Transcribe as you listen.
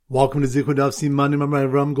Welcome to Zichud Daf Simanim Amar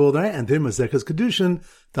Ram Goldar and today Maseches Kiddushin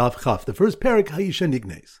Daf Chaf, the first parak Hayisha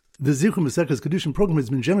Nignes. The Zichud Maseches Kiddushin program has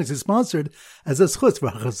been generously sponsored as a schutz for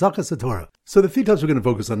Chazakas Torah. So the three topics we're going to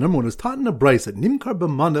focus on. Number one is taught in a brisa Nimkar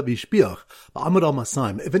b'mana v'ishpiach v'amad al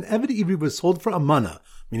masayim. If an Eved Ivri was sold for a mana,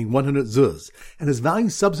 meaning 100 zuz, and his value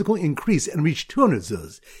subsequently increased and reached 200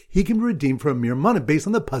 zuz, he can be redeemed for a mere mana based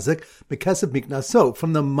on the pasuk Mekesef Miknaso,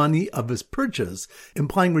 from the money of his purchase,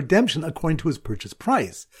 implying redemption according to his purchase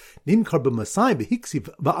price. Nimkar b'masayim v'hiksiv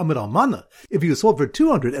v'amad al mana. If he was sold for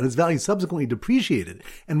 200 and his value subsequently depreciated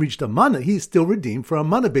and reached a mana, he is still redeemed for a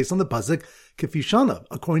mana based on the pasuk Kefishana,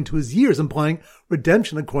 according to his years, implying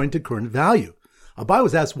redemption according to current value. Abai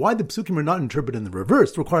was asked why the psukim are not interpreted in the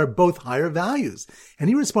reverse to require both higher values. And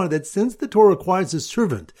he responded that since the Torah requires his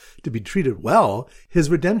servant to be treated well, his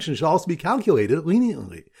redemption should also be calculated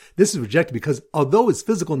leniently. This is rejected because although his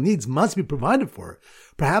physical needs must be provided for,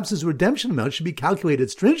 perhaps his redemption amount should be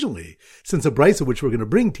calculated stringently, since a brisa which we're going to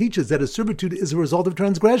bring teaches that his servitude is a result of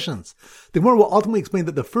transgressions. The Gemara will ultimately explain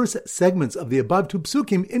that the first segments of the above two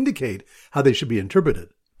psukim indicate how they should be interpreted.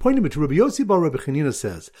 Pointing to Rabbi Yossi bar Rabbi Chanina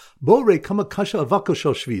says, Bo rei kama kasha avako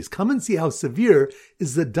shel shviz. Come and see how severe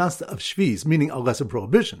is the dust of shviz, meaning a lesser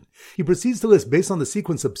prohibition. He proceeds to list, based on the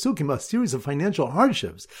sequence of psukim, a series of financial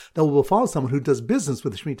hardships that will befall someone who does business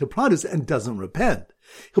with Shemitah produce and doesn't repent.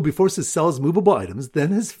 He'll be forced to sell his movable items, then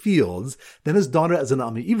his fields, then his daughter as an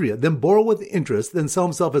Ami Ivriya, then borrow with interest, then sell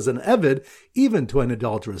himself as an Eved, even to an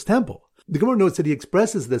adulterous temple. The Gemara notes that he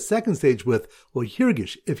expresses the second stage with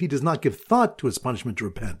Hirgish, if he does not give thought to his punishment to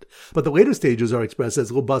repent. But the later stages are expressed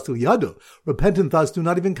as Basil Yado. Repentant thoughts do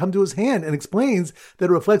not even come to his hand, and explains that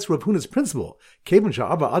it reflects Rav Huna's principle. Kevin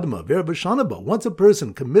Sha'ava Adama Vera B'Shanaba. Once a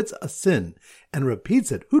person commits a sin and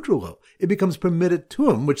repeats it, Hutrulo, it becomes permitted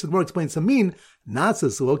to him, which the Gemara explains to mean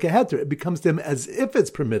Nasas Lo Keheter. It becomes to him as if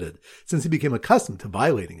it's permitted, since he became accustomed to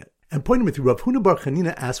violating it. And pointing me through, Rav Huna bar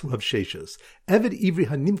Chanina asked Rav Sheshus, Eved Ivri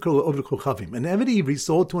hanimkar over kochavim, an Eved Ivri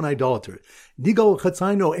sold to an idolater, nigal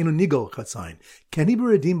chatzain or enu nigal chatzain. Can he be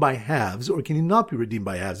redeemed by halves, or can he not be redeemed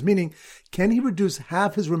by halves? Meaning, can he reduce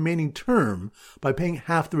half his remaining term by paying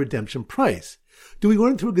half the redemption price? Do we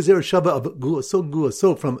learn through Gezer Shava of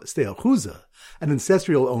Gulaso from Steachuza, an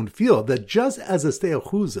ancestral-owned field, that just as a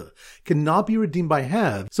Steachuza cannot be redeemed by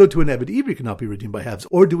halves, so to an Eved Ivri cannot be redeemed by halves?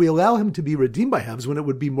 Or do we allow him to be redeemed by halves when it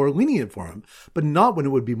would be more lenient for him, but not when it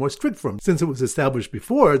would be more strict for him, since it was established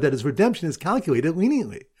before that his redemption is calculated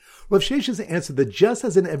leniently? Rav Sheshus answered that just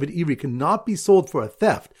as an Eved Ivri cannot be sold for a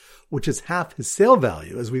theft, which is half his sale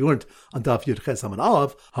value, as we learned on Daf Yud Ches Amud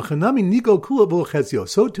Aleph, Hachanami Nigo Kula V'lo Chesio,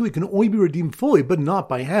 so too he can only be redeemed fully, but not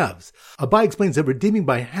by halves. Abai explains that redeeming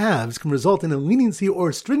by halves can result in a leniency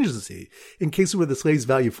or stringency in cases where the slave's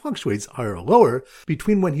value fluctuates higher or lower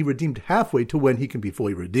between when he redeemed halfway to when he can be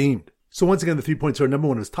fully redeemed. So once again, the 3 points are: number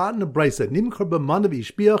one is taught in a brisa, Nimkar b'mana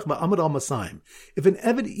v'ishpiach v'amad al masayim. If an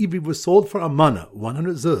Eved Ivri was sold for a mana,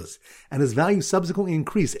 100 zuz, and his value subsequently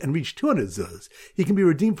increased and reached 200 zuz, he can be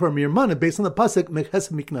redeemed for a mere mana based on the pasuk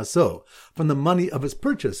Mekesef Miknaso, from the money of his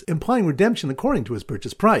purchase, implying redemption according to his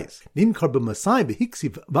purchase price. Nimkar b'masayim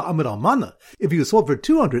v'hiksiv v'amad al mana. If he was sold for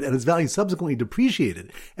 200 and his value subsequently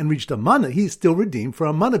depreciated and reached a mana, he is still redeemed for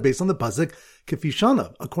a mana based on the pasuk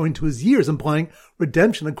Kefishana, according to his years, implying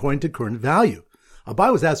redemption according to current value.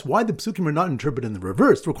 Abai was asked why the psukim are not interpreted in the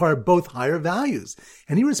reverse to require both higher values.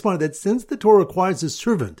 And he responded that since the Torah requires his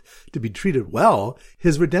servant to be treated well,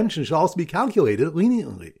 his redemption should also be calculated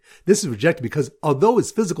leniently. This is rejected because although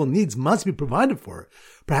his physical needs must be provided for,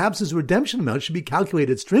 perhaps his redemption amount should be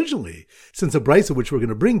calculated stringently, since a brisa which we're going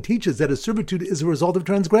to bring teaches that his servitude is a result of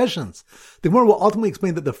transgressions. The Gemara will ultimately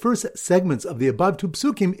explain that the first segments of the above two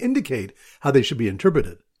psukim indicate how they should be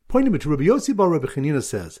interpreted. Pointing to Rabbi Yossi bar Rabbi Chanina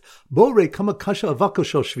says, Bo rei kama kasha avako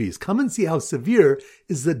shel shviz. Come and see how severe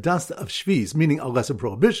is the dust of shviz, meaning a lesser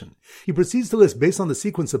prohibition. He proceeds to list, based on the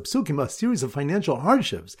sequence of psukim, a series of financial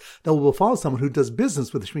hardships that will befall someone who does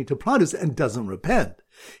business with Shemitah produce and doesn't repent.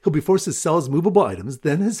 He'll be forced to sell his movable items,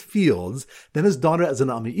 then his fields, then his daughter as an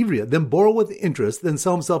Ami Ivriya, then borrow with interest, then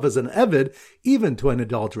sell himself as an Eved, even to an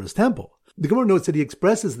adulterous temple. The Gemara notes that he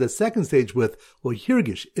expresses the second stage with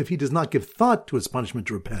Hirgish, if he does not give thought to his punishment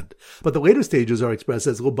to repent. But the later stages are expressed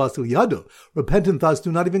as Basil Yado. Repentant thoughts do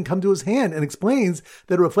not even come to his hand, and explains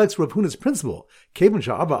that it reflects Rav Huna's principle. Kevin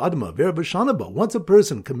Sha'ava Adama Vera B'Shanaba. Once a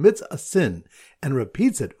person commits a sin and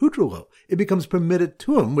repeats it, Hutrulo, it becomes permitted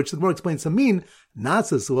to him, which the Gemara explains to mean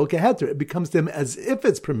Nasas Lo Keheter. It becomes to him as if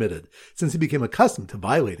it's permitted, since he became accustomed to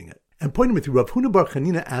violating it. And pointing me through Rav Huna bar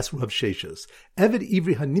Chanina asked Rav Sheshes, Eved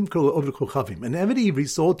Ivri hanimkar le'oved kochavim, an Eved Ivri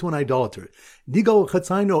sold to an idolater, nigal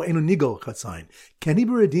chatzain or enu nigal chatzain, can he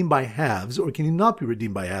be redeemed by halves or can he not be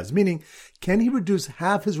redeemed by halves? Meaning, can he reduce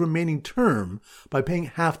half his remaining term by paying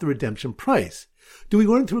half the redemption price? Do we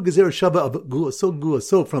learn through Gezer Shava of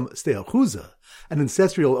Gulaso from Steachuza, an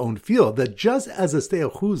ancestral-owned field, that just as a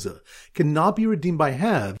Steachuza cannot be redeemed by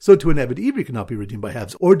halves, so to an Eved Ivri cannot be redeemed by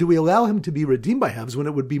halves? Or do we allow him to be redeemed by halves when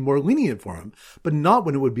it would be more lenient for him, but not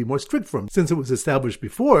when it would be more strict for him, since it was established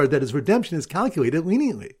before that his redemption is calculated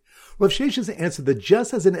leniently? Rav Sheshes answered that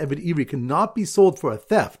just as an Eved Ivri cannot be sold for a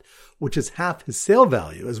theft, which is half his sale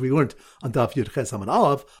value, as we learned on Daf Yud Ches Amud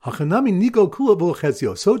Aleph, Hachanami Nigo Kula V'lo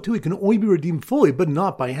Chesio, so too he can only be redeemed fully, but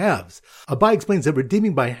not by halves. Abai explains that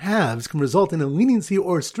redeeming by halves can result in a leniency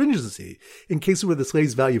or stringency in cases where the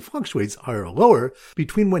slave's value fluctuates higher or lower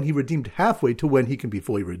between when he redeemed halfway to when he can be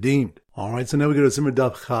fully redeemed. Alright, so now we go to Simmer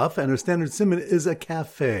Daf Chaf, and our standard simon is a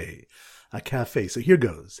cafe. A cafe. So here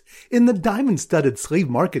goes. In the diamond-studded slave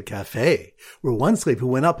market cafe, where one slave who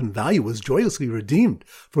went up in value was joyously redeemed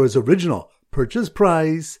for his original purchase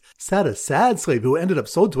price, sat a sad slave who ended up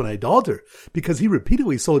sold to an idolater because he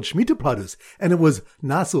repeatedly sold Shemitah produce, and it was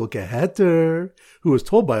Nasil Keheter, who was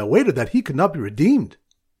told by a waiter that he could not be redeemed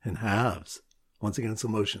in halves. Once again, in slow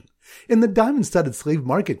motion. In the diamond-studded slave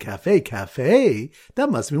market cafe, that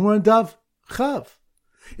must be more on Daf Chav.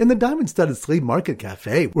 In the diamond-studded slave market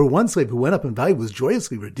cafe, where one slave who went up in value was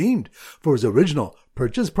joyously redeemed for his original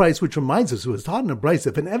purchase price, which reminds us, who was taught in a brisa,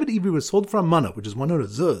 if an Eved Ivri was sold for a mana, which is 100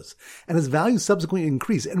 zuz, and his value subsequently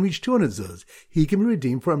increased and reached 200 zuz, he can be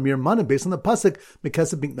redeemed for a mere mana based on the pasuk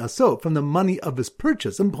Mekesed Miknaso, from the money of his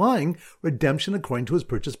purchase, implying redemption according to his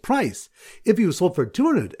purchase price. If he was sold for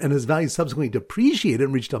 200 and his value subsequently depreciated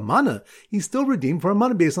and reached a mana, he's still redeemed for a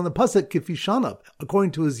mana based on the pasuk Kifishanab,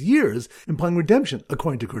 according to his years, implying redemption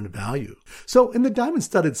according to current value. So in the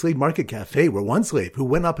diamond-studded slave market cafe, where one slave who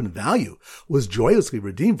went up in value was joyously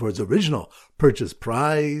redeemed for his original purchase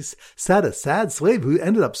price, sat a sad slave who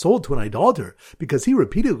ended up sold to an idolater because he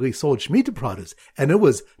repeatedly sold Shemitah produce, and it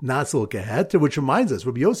was Nasil Keheter, which reminds us,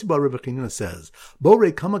 Rabbi Yossi bar Rabbi Chanina says,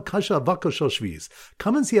 Borei kama kasha avako shel shvis.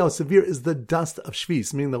 Come and see how severe is the dust of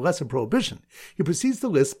shvis, meaning the lesser prohibition. He proceeds to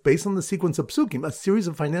list, based on the sequence of psukim, a series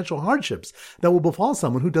of financial hardships that will befall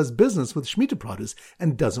someone who does business with Shemitah produce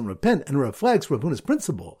and doesn't repent, and reflects Rav Huna's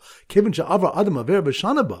principle. Kevin sha'avra adam aver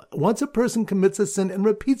b'shanaba. Once a person commits a sin and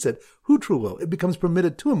repeats it, hu trulo, it becomes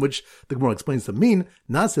permitted to him, which the Gemara explains to mean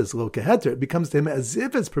nases lo keheter. It becomes to him as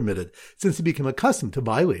if it's permitted, since he became accustomed to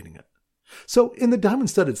violating it. So, in the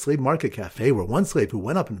diamond-studded slave market cafe, where one slave who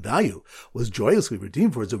went up in value was joyously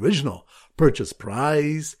redeemed for his original purchase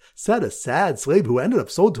price, sat a sad slave who ended up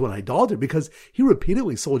sold to an idolater because he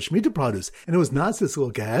repeatedly sold Shemitah produce, and it was nases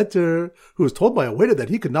lo keheter, who was told by a waiter that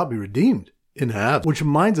he could not be redeemed in halves. Which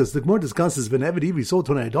reminds us, the Gemara discusses if an Eved Ivri sold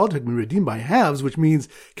to an idolater can be redeemed by halves, which means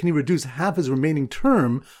can he reduce half his remaining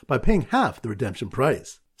term by paying half the redemption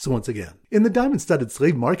price. So once again, in the diamond-studded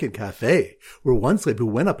slave market cafe, where one slave who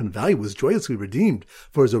went up in value was joyously redeemed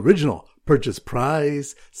for his original purchase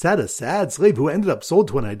price, sat a sad slave who ended up sold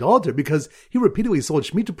to an idolater because he repeatedly sold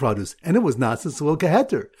Shemitah produce, and it was Nasis Lo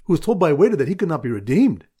Keheter, who was told by a waiter that he could not be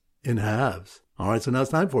redeemed in halves. Alright, so now it's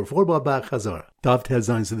time for Ba'Bach Chazar. Daf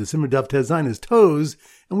Tezayin. So the Simmer Daf Tezayin is toes,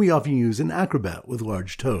 and we often use an acrobat with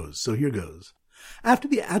large toes. So here goes. After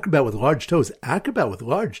the acrobat with large toes,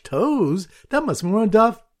 that must be more on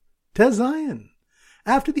Daf Tezayin.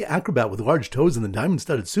 After the acrobat with large toes in the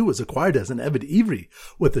diamond-studded suit was acquired as an Eved Ivri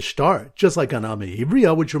with a star, just like an Ame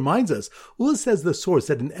Ivriya, which reminds us, Ula says the source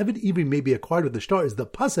that an Eved Ivri may be acquired with a star is the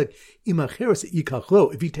pasuk Imacheres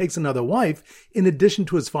Ikachlo, if he takes another wife, in addition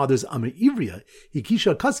to his father's Ame Ivriya,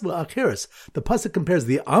 Hikisha Kasva Acheres. The pasuk compares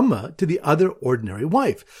the Amma to the other ordinary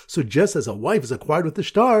wife. So just as a wife is acquired with a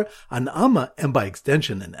star, an Amma, and by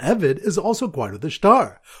extension an Eved, is also acquired with a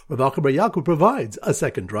star. Rav Acha bar Yaakov provides a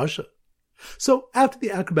second drasha. So, after the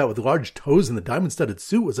acrobat with large toes in the diamond-studded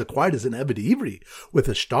suit was acquired as an Eved Ivri with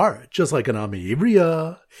a star, just like an Ame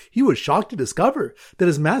Ivriya, he was shocked to discover that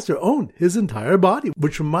his master owned his entire body,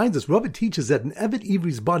 which reminds us, Rava teaches that an Eved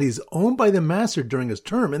Ivri's body is owned by the master during his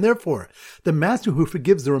term, and therefore, the master who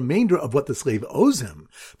forgives the remainder of what the slave owes him,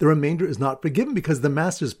 the remainder is not forgiven because the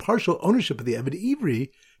master's partial ownership of the Eved Ivri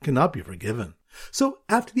cannot be forgiven. So,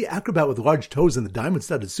 after the acrobat with large toes in the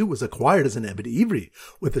diamond-studded suit was acquired as an Eved Ivri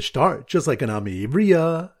with a star, just like an Ame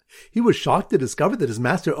Ivriya, he was shocked to discover that his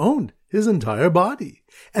master owned his entire body,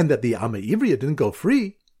 and that the Ame Ivriya didn't go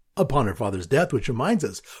free upon her father's death, which reminds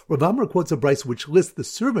us, Rav Amar quotes a brisa which lists the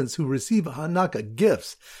servants who receive hanaka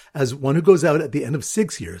gifts as one who goes out at the end of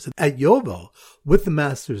 6 years, at Yovel, with the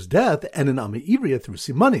master's death, and in Ami Ivriya through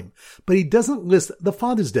Simanim. But he doesn't list the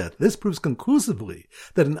father's death. This proves conclusively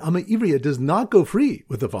that an Ami Ivriya does not go free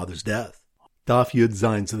with the father's death. Daf Yud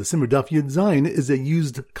Zayin. So the Simmer Daf Yud Zayin is a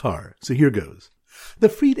used car. So here goes. The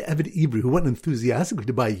freed Eved Ivri who went enthusiastically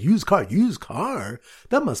to buy a used car,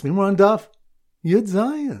 that must mean we're on Daf Yud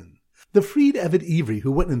Zayin. The freed Eved Ivri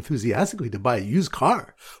who went enthusiastically to buy a used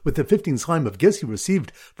car with the 15 slime of gifts he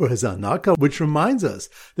received for his Hanaka, which reminds us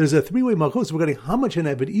there's a three-way malchus regarding how much an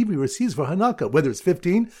Eved Ivri receives for Hanaka, whether it's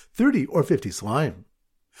 15, 30, or 50 slime.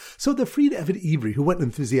 So the freed Eved Ivri who went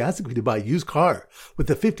enthusiastically to buy a used car with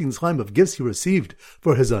the 15 slime of gifts he received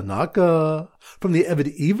for his Hanaka from the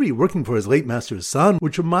Eved Ivri working for his late master's son,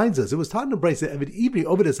 which reminds us it was taught in the brisa that Eved Ivri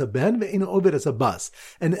oved as a ben ve'ena oved as a bas.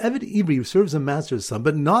 An Eved Ivri serves a master's son,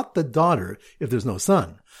 but not the daughter if there's no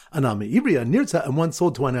son. An Ami Ivri, a nirtza, and one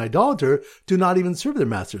sold to an idolater do not even serve their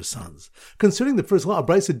master's sons. Concerning the first law, a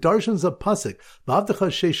brisa darshans a pasuk, v'avdecha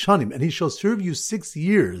sheishanim, and he shall serve you 6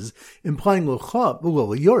 years, implying locha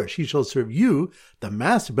v'lo yorish, he shall serve you, the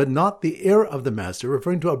master, but not the heir of the master,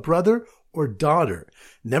 referring to a brother or daughter.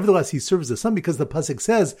 Nevertheless, he serves the son because the pasuk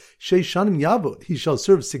says, Sheishanim Yavod, he shall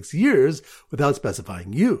serve 6 years, without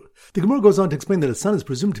specifying you. The Gemara goes on to explain that a son is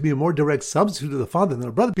presumed to be a more direct substitute of the father than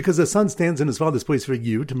a brother, because the son stands in his father's place for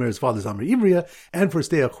you, to marry his father's Amar Ivriya, and for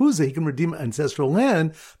Stei Achuzah, he can redeem ancestral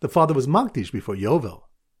land the father was Makdish before Yovel.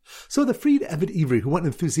 So the freed Eved Ivri who went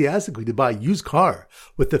enthusiastically to buy a used car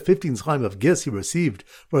with the 15 slime of gifts he received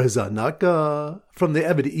for his Hanaka from the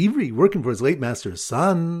Eved Ivri working for his late master's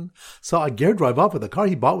son saw a ger drive off with a car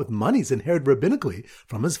he bought with monies inherited rabbinically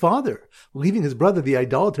from his father, leaving his brother the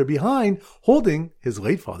idolater behind holding his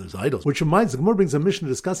late father's idols. Which reminds, the Gemara brings a mission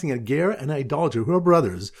discussing a ger and an idolater who are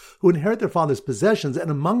brothers who inherit their father's possessions,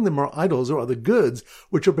 and among them are idols or other goods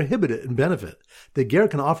which are prohibited in benefit. The ger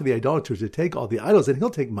can offer the idolater to take all the idols and he'll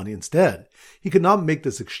take money instead. He could not make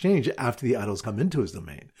this exchange after the idols come into his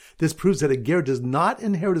domain. This proves that a ger does not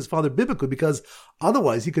inherit his father biblically, because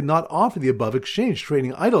otherwise he could not offer the above exchange,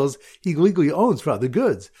 trading idols he legally owns for other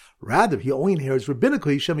goods. Rather, he only inherits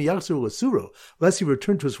rabbinically, shemiyachzur l'suro, lest he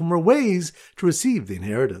return to his former ways to receive the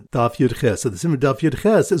inheritance. Daf Yud Ches. So the Simmer Daf Yud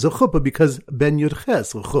Ches is a chuppah because ben Yud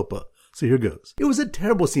Ches l'chuppah. So here goes. It was a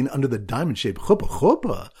terrible scene under the diamond-shaped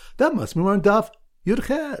chuppah. That must mean we're on Daf Yud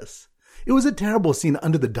Ches. It was a terrible scene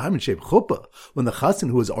under the diamond-shaped chuppah when the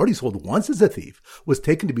chassan, who was already sold once as a thief, was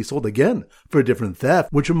taken to be sold again for a different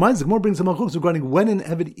theft, which reminds the Gemara brings some malchus regarding when an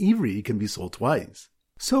Eved Ivri can be sold twice.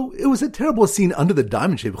 So it was a terrible scene under the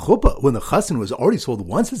diamond-shaped chuppah when the chassan, who was already sold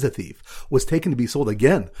once as a thief, was taken to be sold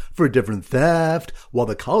again for a different theft, while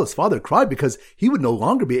the kala's father cried because he would no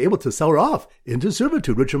longer be able to sell her off into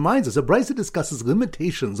servitude, which reminds us, a brisa discusses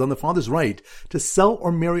limitations on the father's right to sell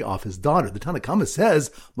or marry off his daughter. The Tanna Kama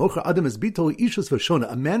says, Mocher Adam es bito ishus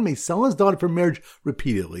v'shona, a man may sell his daughter for marriage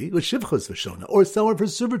repeatedly, l'shivchus v'shona, or sell her for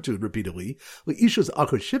servitude repeatedly, l'ishus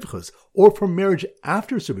achar shivchus, or for marriage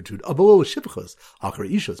after servitude, avolo shivchus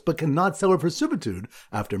achar ishus, but cannot sell her for servitude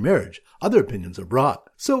after marriage. Other opinions are brought.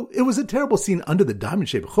 So it was a terrible scene under the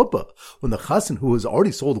diamond-shaped chuppah when the chassan, who was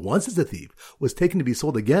already sold once as a thief, was taken to be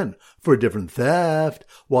sold again for a different theft,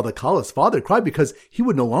 while the kala's father cried because he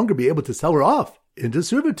would no longer be able to sell her off into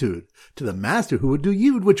servitude to the master, who would do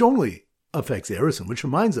yud, which only affects erison, which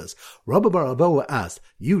reminds us, Rabba bar Abba asked,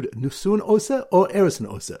 Yud Nusun Osa or Erison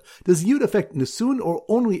Osa? Does Yud affect Nusun or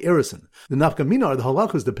only Erison? The nafkamina or the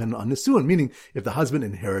halachos depend on Nusun, meaning if the husband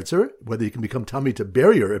inherits her, whether he can become tummy to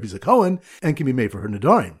bury her if he's a Kohen, and can be made for her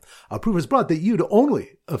Nadarim. Our proof is brought that Yud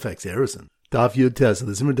only affects Erison. Daf Yud Tes, so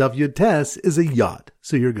the Zimmer Daf Yud Tes is a yacht.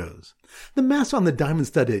 So here goes. The master on the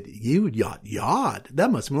diamond-studded Yud yacht,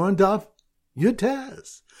 that must be on Daf Yud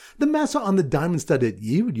Tes. The master on the diamond-studded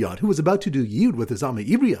Yud yacht, who was about to do Yud with his Ama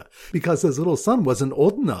Ivriya, because his little son wasn't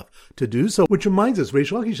old enough to do so, which reminds us,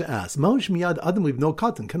 Reish Lakish asks, Ma'ush miyad adam leave no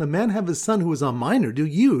katan. Can a man have his son who is a minor do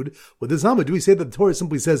Yud with his Ama? Do we say that the Torah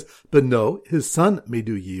simply says, but no, his son may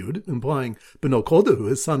do Yud, implying Beno Koldahu,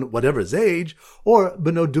 his son whatever his age, or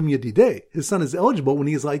Beno Dum Yadideh, his son is eligible when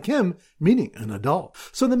he is like him, meaning an adult.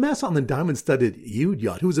 So the master on the diamond-studded Yud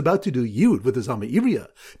yacht, who was about to do Yud with his Ama Ivriya,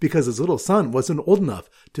 because his little son wasn't old enough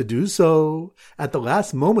to do so at the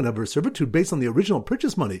last moment of her servitude based on the original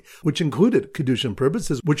purchase money, which included Kiddushin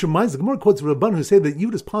purposes, which reminds the Gemara quotes Rabban who say that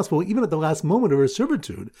Yud is possible even at the last moment of her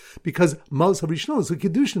servitude, because Malz HaRishon is a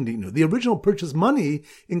Kiddushin dinu. The original purchase money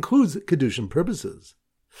includes Kiddushin purposes.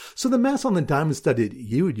 So the master on the diamond-studded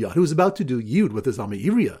Yud yacht, who was about to do Yud with his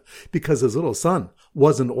Amiriya, because his little son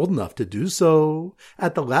wasn't old enough to do so,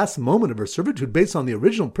 at the last moment of her servitude based on the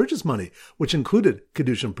original purchase money, which included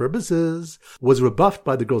Kiddushin purposes, was rebuffed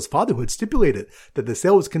by the girl's father, who had stipulated that the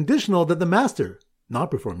sale was conditional that the master not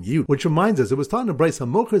perform Yud, which reminds us it was taught in the Bryce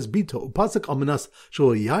Hamochers Bito Upasak Almanas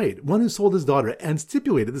Shol Yayid, one who sold his daughter and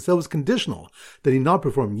stipulated the sale was conditional that he not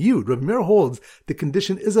perform Yud. Rav Meir holds the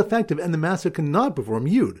condition is effective and the master cannot perform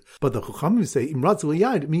Yud. But the Chachamim say Imratz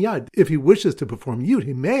Yayid Miyad, if he wishes to perform Yud,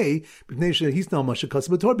 he may,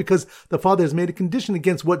 because the father has made a condition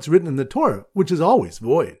against what's written in the Torah, which is always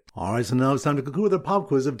void. Alright, so now it's time to conclude with our pop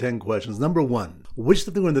quiz of 10 questions. Number 1. Which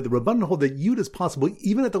of the learned that the Rabbanan hold that Yud is possible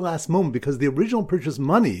even at the last moment because the original purchase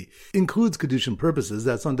money includes Kiddushin purposes?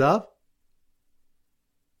 That's on Daf.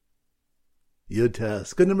 Yud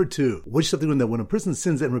test. Good. Number 2. Which of the learned that when a person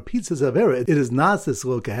sins and repeats his Avera, it is not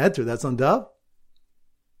Sislo Keheter? That's on Daf.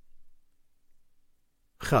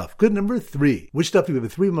 Chaf. Good. Number 3. Which stuff we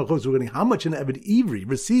have 3 machos regarding how much an Eved Ivri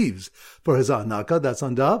receives for his Anaka? That's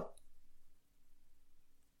on Daf.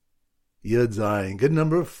 Yud Zayin. Good.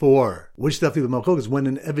 Number 4. Which stuff we have machos when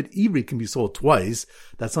an Eved Ivri can be sold twice?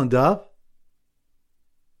 That's on Daf.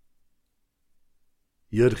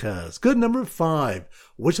 Yud Ches. Good. Number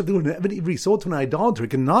 5. Which of the when an Eved Ivri sold to an idolater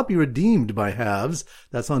cannot be redeemed by halves?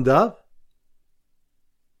 That's on Daf.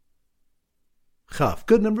 Chaf.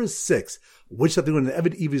 Good. Number 6. Which of the when an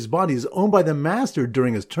Eved Ivri's body is owned by the master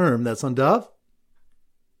during his term? That's on Daf.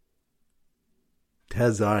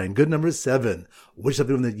 Tezayin. Good. Number 7. Which of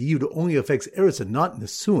the when the Yud only affects Eretz and not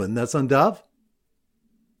Nesuin? That's on Daf.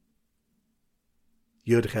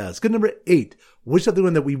 Yud Ches. Good. Number 8. Which of the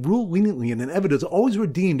one that we rule leniently and an Eved is always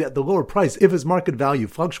redeemed at the lower price if his market value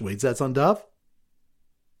fluctuates? That's on Daf.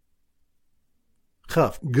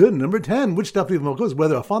 Chaf. Good. Number 10. Which Daf of Malchus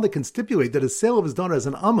whether a father can stipulate that a sale of his daughter as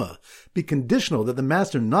an Amma be conditional that the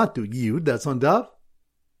master not do Yud? That's on Daf.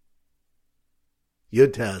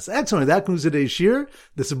 Yud Tes. Excellent. That concludes today's shir.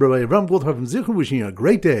 This is Rabbi Avram Goldhar from Zichron wishing you a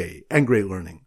great day and great learning.